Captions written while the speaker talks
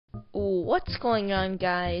What's going on,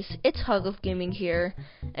 guys? It's Hug of Gaming here,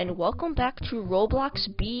 and welcome back to Roblox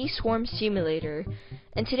Bee Swarm Simulator.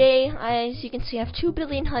 And today, as you can see, I have 2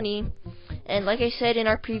 billion honey, and like I said in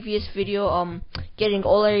our previous video, getting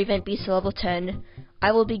all our event bees to level 10,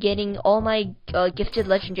 I will be getting all my gifted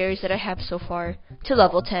legendaries that I have so far to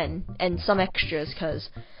level 10, and some extras, because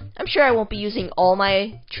I'm sure I won't be using all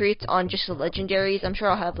my treats on just the legendaries. I'm sure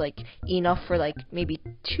I'll have like enough for like maybe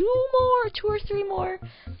 2 or 3 more.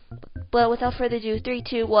 But without further ado, 3,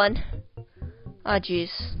 2, 1. Ah, jeez.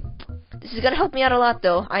 This is gonna help me out a lot,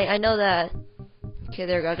 though. I know that. Okay,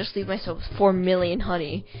 there we go. I'll just leave myself 4 million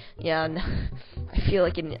honey. Yeah, I feel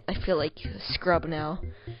like a scrub now.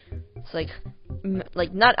 It's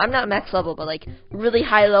I'm not max level, but like really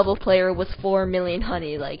high level player with 4 million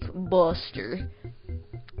honey, like buster.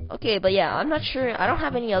 Okay, but yeah, I'm not sure. I don't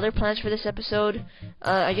have any other plans for this episode.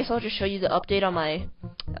 I guess I'll just show you the update on my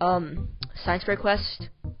science fair quest.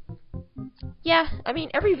 Yeah, I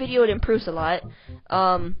mean, every video it improves a lot.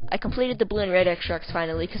 I completed the blue and red extracts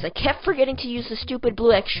finally, because I kept forgetting to use the stupid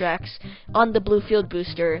blue extracts on the blue field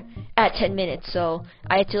booster at 10 minutes, so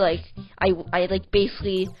I had to, I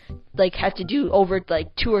basically, had to do over,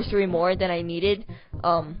 2 or 3 more than I needed,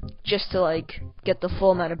 just to, get the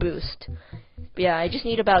full amount of boost. But yeah, I just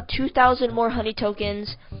need about 2,000 more honey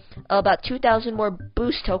tokens, about 2,000 more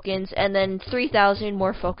boost tokens, and then 3,000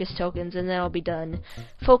 more focus tokens, and then I'll be done.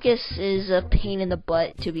 Focus is a pain in the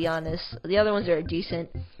butt, to be honest. The other ones are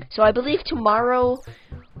decent. So I believe tomorrow,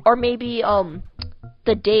 or maybe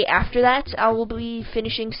the day after that, I will be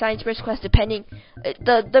finishing Science Burst Quest, depending.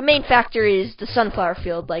 The main factor is the sunflower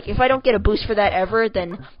field. If I don't get a boost for that ever,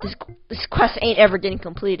 then this quest ain't ever getting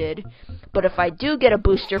completed. But if I do get a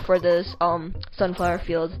booster for this sunflower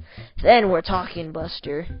field, then we're talking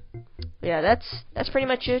buster. Yeah, that's pretty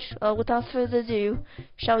much it. Without further ado,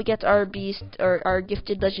 shall we get our beast or our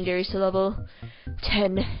gifted legendaries to level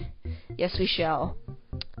 10? Yes, we shall.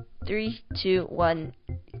 3, 2, 1.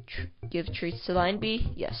 Give treats to line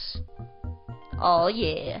B. Yes. Oh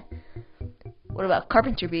yeah. What about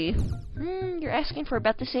carpenter bee? You're asking for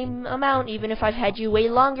about the same amount, even if I've had you way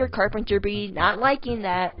longer, carpenter bee. Not liking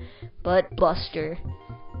that, but buster.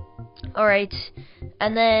 Alright,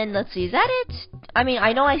 and then, let's see, is that it? I mean,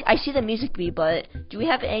 I know I see the music bee, but do we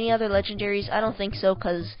have any other legendaries? I don't think so,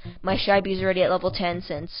 because my shy bee's already at level 10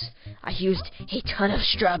 since I used a ton of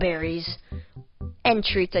strawberries. And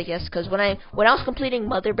treats, I guess, because when I was completing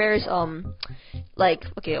Mother Bear's,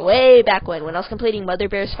 way back when I was completing Mother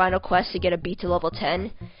Bear's final quest to get a bee to level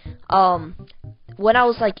 10, when I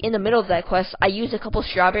was, in the middle of that quest, I used a couple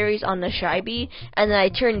strawberries on the shy bee, and then I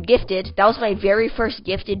turned gifted. That was my very first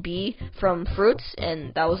gifted bee from Fruits,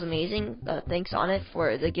 and that was amazing. Thanks on it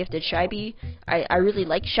for the gifted shy bee. I really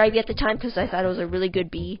liked shy bee at the time, because I thought it was a really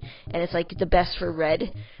good bee, and it's, the best for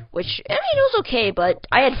red, which, I mean, it was okay, but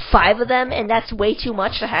I had 5 of them, and that's way too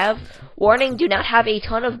much to have. Warning, do not have a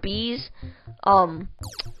ton of bees,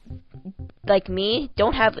 like me.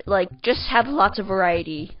 Don't have, just have lots of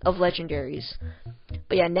variety of legendaries.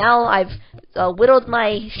 But yeah, now I've whittled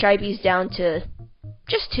my shy bees down to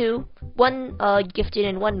just 2. 1 gifted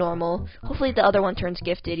and 1 normal. Hopefully the other one turns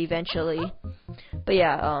gifted eventually. But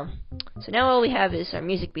yeah, so now all we have is our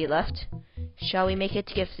music bee left. Shall we make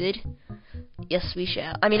it gifted? Yes, we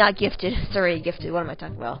shall. I mean, not gifted. It's already gifted. What am I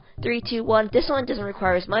talking about? 3, 2, 1. This one doesn't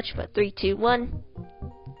require as much, but 3, 2, 1.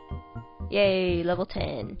 Yay, level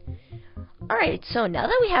 10. Alright, so now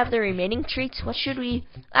that we have the remaining treats, what should we...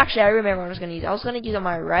 Actually, I remember what I was going to use. I was going to use on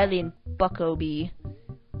my Riley and Bucko bee.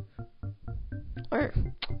 Or...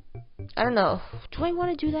 I don't know. Do I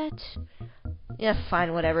want to do that? Yeah,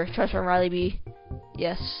 fine, whatever. Transform Riley bee.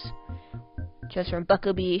 Yes. Transform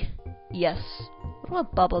Bucko bee. Yes. What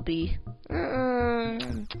about Bubble bee?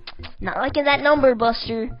 Not liking that number,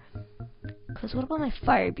 Buster. Because what about my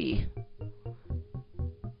Fire bee?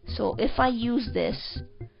 So, if I use this...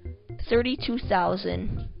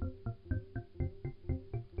 32,000,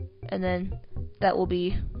 and then that will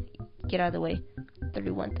be, get out of the way,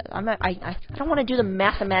 31,000. I don't want to do the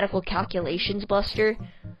mathematical calculations, Buster.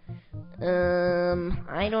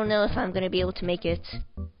 I don't know if I'm gonna be able to make it.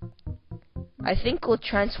 I think we'll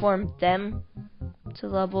transform them to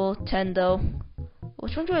level 10 though.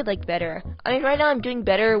 Which one do I like better? I mean, right now I'm doing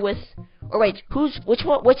better with, or wait,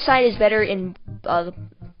 which side is better in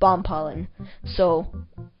bomb pollen? So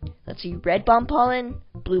let's see, red bomb pollen,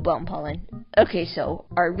 blue bomb pollen. Okay, so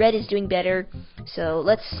our red is doing better. So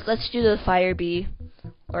let's do the fire bee.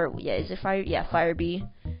 Or yeah, is it fire? Yeah, fire bee.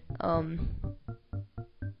 Oh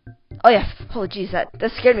yeah. Oh jeez, that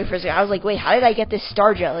scared me for a second. I was like, wait, how did I get this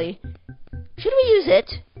star jelly? Should we use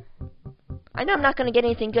it? I know I'm not gonna get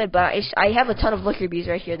anything good, but I have a ton of liquor bees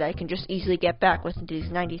right here that I can just easily get back with these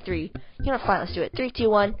 93. You know what? Fine, let's do it. 3,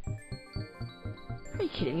 2, 1. Are you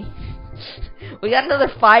kidding me? We got another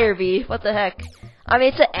fire bee. What the heck? I mean,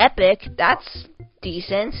 it's an epic. That's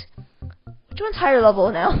decent. Which one's higher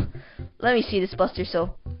level now? Let me see this Buster.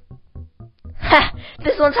 So, ha!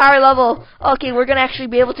 This one's higher level. Okay, we're gonna actually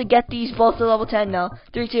be able to get these both to level 10 now.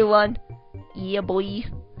 3, 2, 1. Yeah, boy.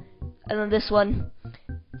 And then this one.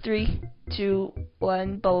 3, 2,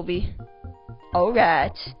 1. Bumblebee.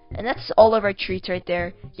 Alright. And that's all of our treats right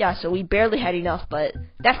there. Yeah, so we barely had enough, but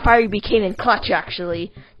that fire bee came in clutch,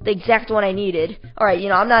 actually. The exact one I needed. Alright, you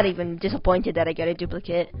know, I'm not even disappointed that I got a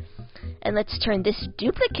duplicate. And let's turn this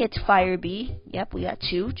duplicate fire bee. Yep, we got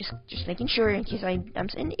 2. Just making sure in case I'm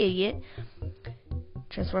an idiot.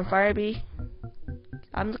 Transform fire bee.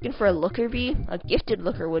 I'm looking for a looker bee. A gifted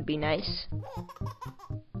looker would be nice.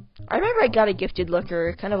 I remember I got a gifted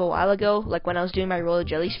looker kind of a while ago, like when I was doing my roller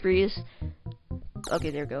jelly sprees.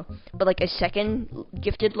 Okay, there we go. But like a second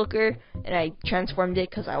gifted looker, and I transformed it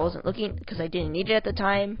because I wasn't looking, because I didn't need it at the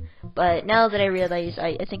time. But now that I realize,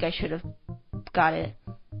 I think I should have got it.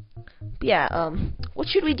 But yeah, what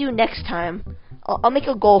should we do next time? I'll make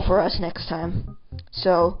a goal for us next time.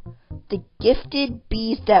 So, the gifted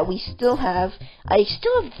bees that we still have, I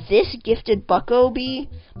still have this gifted bucko bee,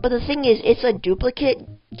 but the thing is, it's a duplicate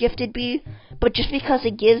gifted bee, but just because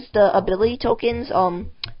it gives the ability tokens,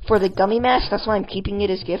 for the gummy mask, that's why I'm keeping it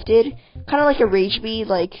as gifted. Kind of like a rage bee,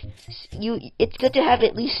 like, it's good to have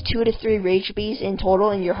at least 2 to 3 rage bees in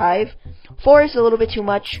total in your hive. 4 is a little bit too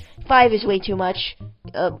much, 5 is way too much.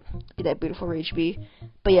 Look at that beautiful rage bee.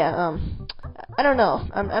 But yeah, I don't know,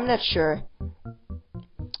 I'm not sure.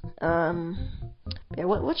 Yeah,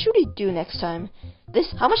 what should we do next time?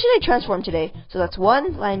 How much did I transform today? So that's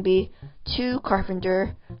 1 line bee, 2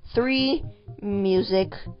 carpenter, 3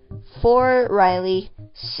 music, 4 Riley,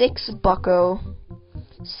 6 bucko,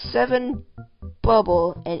 7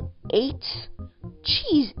 bubble, and 8.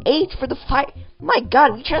 Jeez, 8 for the fire. My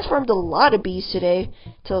God, we transformed a lot of bees today.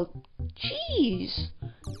 Jeez.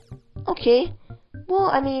 Okay. Well,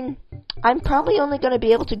 I mean, I'm probably only gonna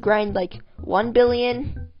be able to grind like 1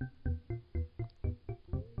 billion.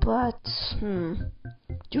 But,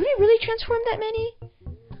 do we really transform that many?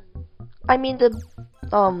 I mean, the,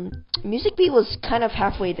 music bee was kind of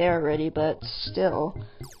halfway there already, but still.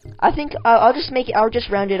 I think I'll just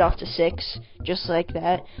round it off to 6, just like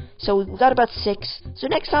that. So we got about 6. So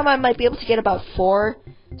next time I might be able to get about 4.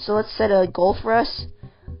 So let's set a goal for us.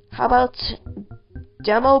 How about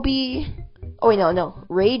demo bee? Oh wait, no,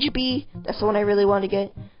 rage bee. That's the one I really want to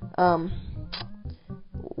get.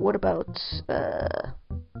 What about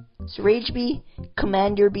so rage bee,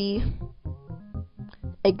 commander bee,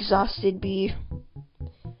 exhausted bee,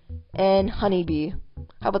 and honeybee.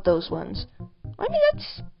 How about those ones? I mean,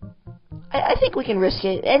 I think we can risk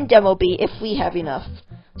it. And demo bee if we have enough.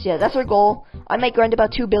 So yeah, that's our goal. I might grind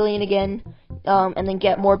about 2 billion again, and then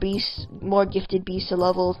get more beasts, more gifted beasts to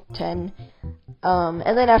level 10.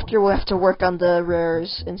 And then after we'll have to work on the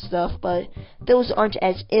rares and stuff, but those aren't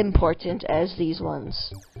as important as these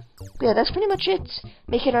ones. But yeah, that's pretty much it.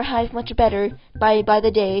 Making our hive much better by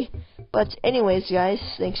the day. But anyways, guys,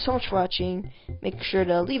 thanks so much for watching. Make sure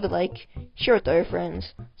to leave a like, share with your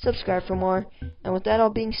friends, subscribe for more. And with that all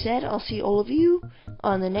being said, I'll see all of you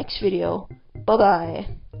on the next video. Bye-bye.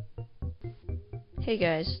 Hey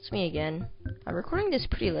guys, it's me again. I'm recording this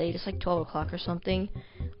pretty late. It's like 12 o'clock or something.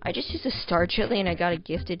 I just used a star chili and I got a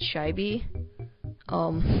gifted shy bee.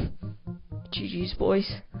 GG's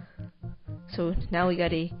boys. So now we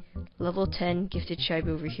got a level 10 gifted shy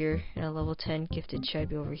bee over here and a level 10 gifted shy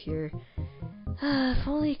bee over here. If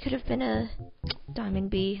only it could have been a diamond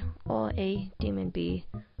bee or a demon bee.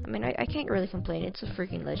 I mean, I can't really complain. It's a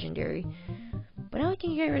freaking legendary. But now we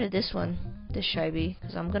can get rid of this one, this shy bee,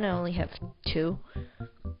 because I'm gonna only have 2.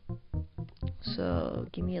 So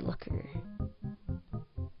give me a looker.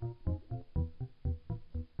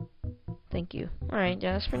 Thank you. Alright,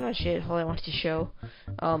 yeah, that's pretty much it, all I wanted to show.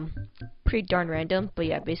 Pretty darn random, but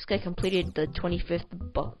yeah, basically I completed the 25th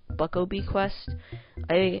Bucko Bee quest.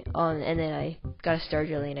 And then I got a star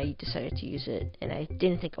jelly and I decided to use it, and I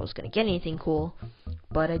didn't think I was gonna get anything cool,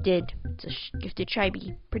 but I did. It's a gifted shy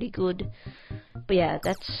bee, pretty good. But yeah,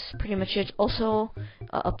 that's pretty much it. Also,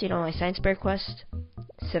 update on my science bear quest.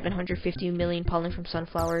 750 million pollen from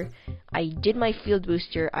sunflower. I did my field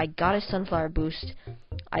booster. I got a sunflower boost.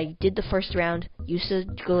 I did the first round, used the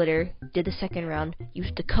glitter, did the second round,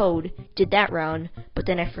 used the code, did that round, but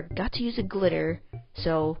then I forgot to use the glitter,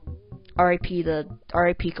 so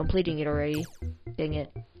RIP completing it already. Dang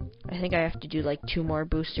it. I think I have to do like 2 more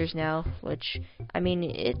boosters now, which, I mean,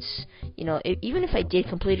 it's, you know, even if I did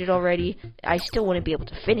complete it already, I still wouldn't be able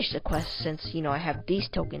to finish the quest since, you know, I have these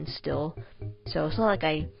tokens still. So it's not like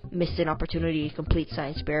I missed an opportunity to complete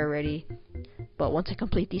Science Bear already. But once I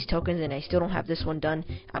complete these tokens and I still don't have this one done,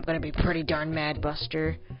 I'm gonna be pretty darn mad,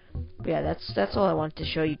 Buster. But yeah, that's all I wanted to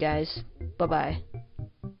show you guys. Bye-bye.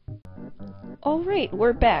 Alright,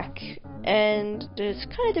 we're back. And this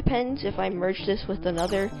kind of depends if I merge this with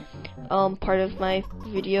another part of my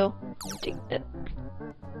video.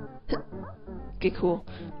 Okay, cool.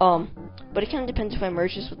 But it kind of depends if I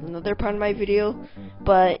merge this with another part of my video.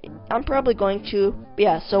 But I'm probably going to. But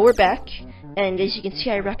yeah, so we're back. And as you can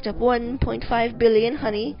see, I racked up 1.5 billion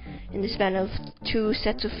honey in the span of 2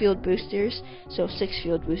 sets of field boosters. So 6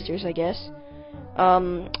 field boosters, I guess.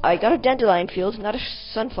 I got a dandelion field, not a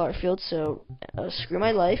sunflower field, so screw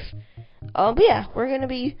my life. But yeah, we're gonna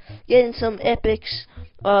be getting some epics,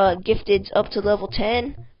 gifteds up to level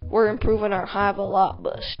 10. We're improving our hive a lot,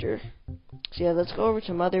 Buster. So yeah, let's go over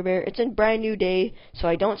to Mother Bear. It's a brand new day, so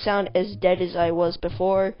I don't sound as dead as I was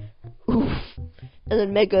before. Oof. And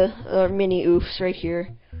then mega, mini oofs right here.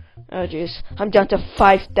 Oh jeez, I'm down to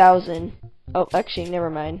 5,000. Oh, actually, never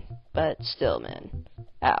mind. But still, man.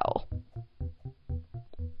 Ow.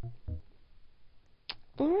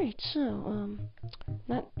 Alright, so,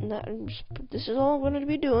 this is all I'm gonna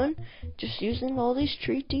be doing. Just using all these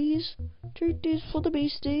treaties for the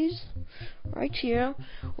beasties. Right here,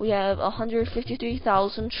 we have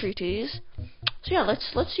 153,000 treaties. So yeah,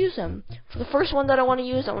 let's use them. For the first one that I want to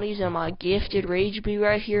use my gifted rage bee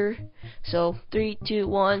right here. So, 3, 2,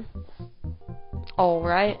 1.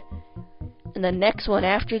 Alright. And the next one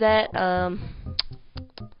after that,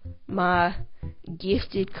 my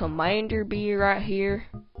gifted commander bee right here.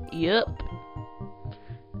 Yup.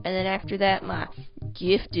 And then after that, my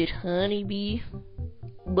gifted honeybee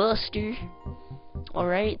Buster.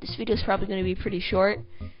 Alright, this video is probably going to be pretty short.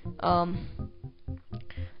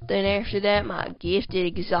 Then after that, my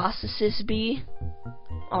gifted exostosis bee.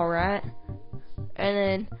 Alright. And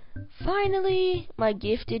then finally, my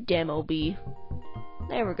gifted demo bee.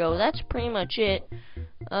 There we go. That's pretty much it.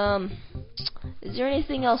 Is there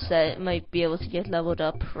anything else that might be able to get leveled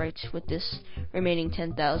up right with this remaining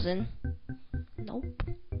 10,000? Nope.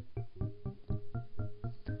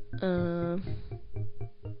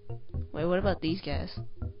 Wait, what about these guys?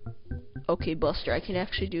 Okay, Buster, I can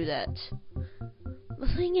actually do that. The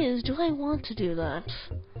thing is, do I want to do that?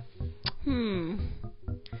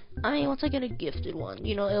 I mean, once I get a gifted one,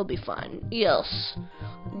 you know, it'll be fine. Yes.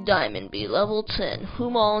 Diamond Bee, level 10. Who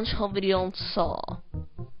mange video saw?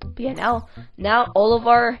 But yeah, now all of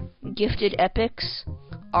our gifted epics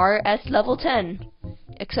are at level 10.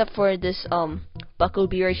 Except for this, Buckle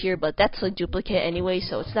Bee right here, but that's a duplicate anyway,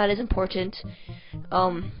 so it's not as important.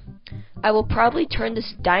 I will probably turn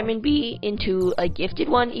this Diamond Bee into a gifted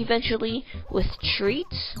one eventually with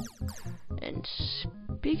treats. And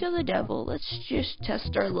speak of the devil, let's just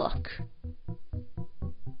test our luck.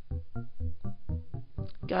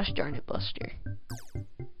 Gosh darn it, Buster.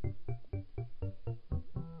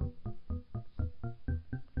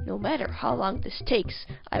 No matter how long this takes,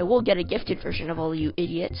 I will get a gifted version of all you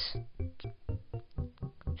idiots.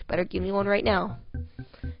 Just better give me one right now.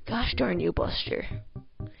 Gosh darn you, Buster.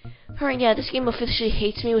 Alright, yeah, this game officially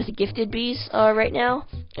hates me with the gifted bees right now,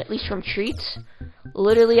 at least from treats.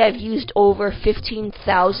 Literally, I've used over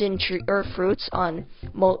 15,000 fruits on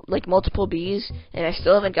multiple bees, and I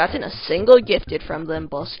still haven't gotten a single gifted from them,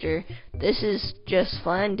 Buster. This is just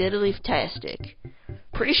fun diddly-tastic.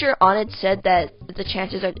 Pretty sure Onid said that the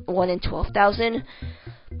chances are 1 in 12,000,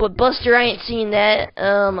 but Buster, I ain't seen that.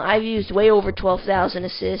 I've used way over 12,000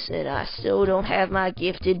 assists, and I still don't have my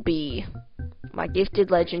gifted bee. My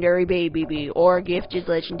gifted legendary baby bee, or gifted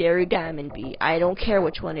legendary diamond bee. I don't care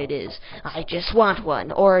which one it is. I just want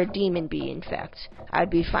one, or a demon bee, in fact. I'd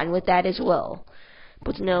be fine with that as well.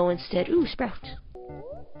 But no, instead, ooh, sprout.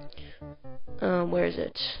 Where is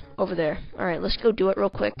it? Over there. Alright, let's go do it real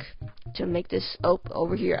quick to make this,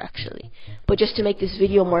 over here actually. But just to make this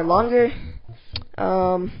video more longer,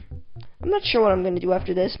 I'm not sure what I'm gonna do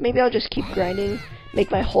after this. Maybe I'll just keep grinding, make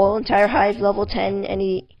my whole entire hive level 10,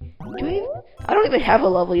 I don't even have a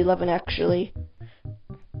level 11 actually.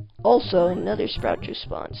 Also, another sprout just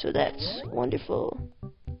spawned, so that's wonderful.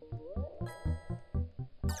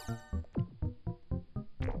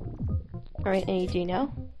 Alright, any day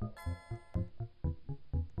now?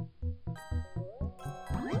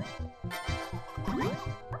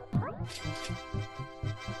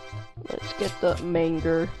 Let's get the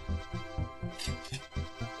manger.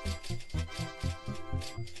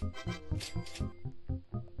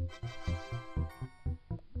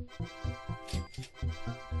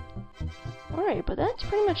 Alright, but that's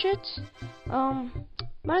pretty much it.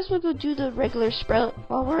 Might as well go do the regular sprout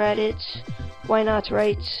while we're at it. Why not,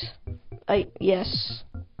 right? Yes.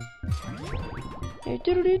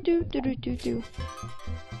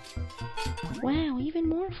 Wow, even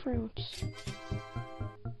more fruits.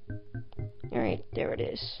 Alright, there it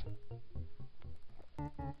is.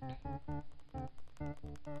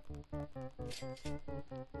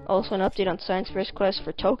 Also an update on Science First Quest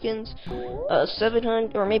for tokens.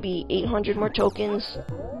 700 or maybe 800 more tokens.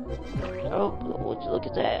 Oh, look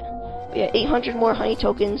at that. But yeah, 800 more honey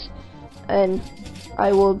tokens, and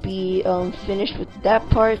I will be finished with that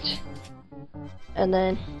part. And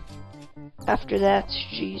then after that,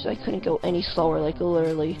 jeez, I couldn't go any slower, like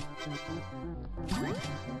literally.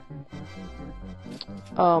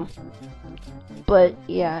 But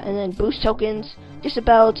yeah, and then boost tokens, just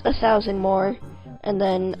about 1,000 more, and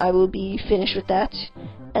then I will be finished with that.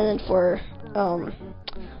 And then for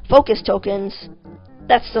focus tokens,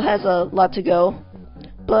 that still has a lot to go,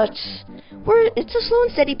 but it's a slow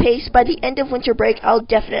and steady pace. By the end of winter break, I'll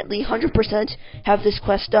definitely 100% have this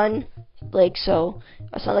quest done. Like, so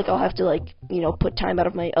it's not like I'll have to, like, you know, put time out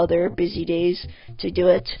of my other busy days to do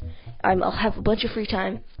it. I'll have a bunch of free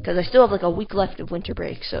time, because I still have, like, a week left of winter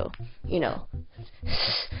break, so, you know,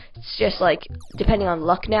 it's just, like, depending on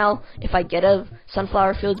luck now, if I get a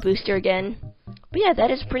sunflower field booster again. But yeah,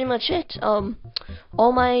 that is pretty much it.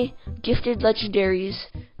 All my gifted legendaries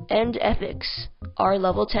and epics are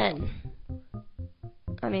level 10.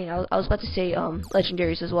 I mean, I was about to say,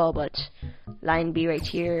 legendaries as well, but Lion B right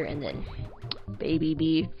here, and then Baby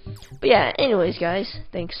B. But yeah, anyways guys,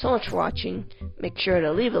 thanks so much for watching. Make sure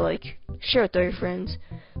to leave a like, share it with your friends,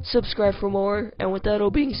 subscribe for more, and with that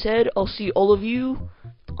all being said, I'll see all of you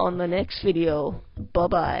on the next video. Bye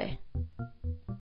bye.